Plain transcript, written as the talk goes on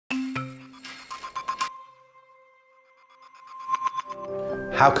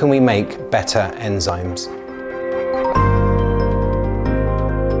how can we make better enzymes?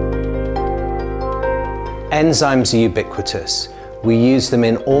 Enzymes are ubiquitous. We use them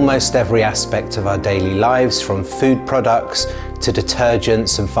in almost every aspect of our daily lives, from food products to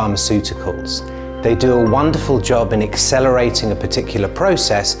detergents and pharmaceuticals. They do a wonderful job in accelerating a particular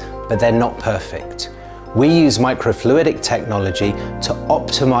process, but they're not perfect. We use microfluidic technology to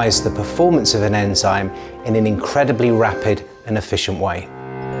optimize the performance of an enzyme in an incredibly rapid and efficient way.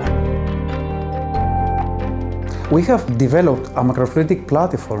 We have developed a microfluidic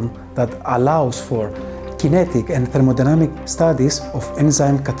platform that allows for kinetic and thermodynamic studies of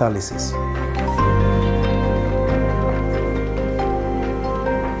enzyme catalysis.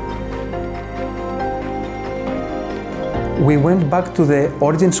 We went back to the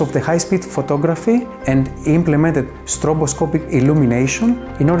origins of the high-speed photography and implemented stroboscopic illumination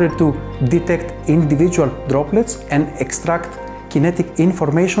in order to detect individual droplets and extract kinetic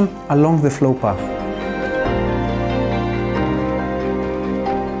information along the flow path.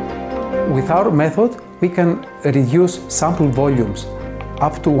 With our method, we can reduce sample volumes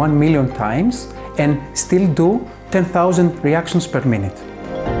up to 1 million times and still do 10,000 reactions per minute.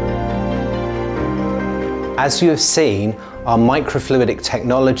 As you have seen, our microfluidic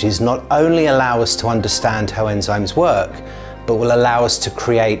technologies not only allow us to understand how enzymes work, but will allow us to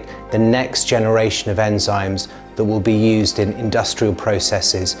create the next generation of enzymes that will be used in industrial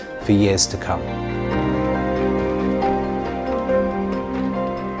processes for years to come.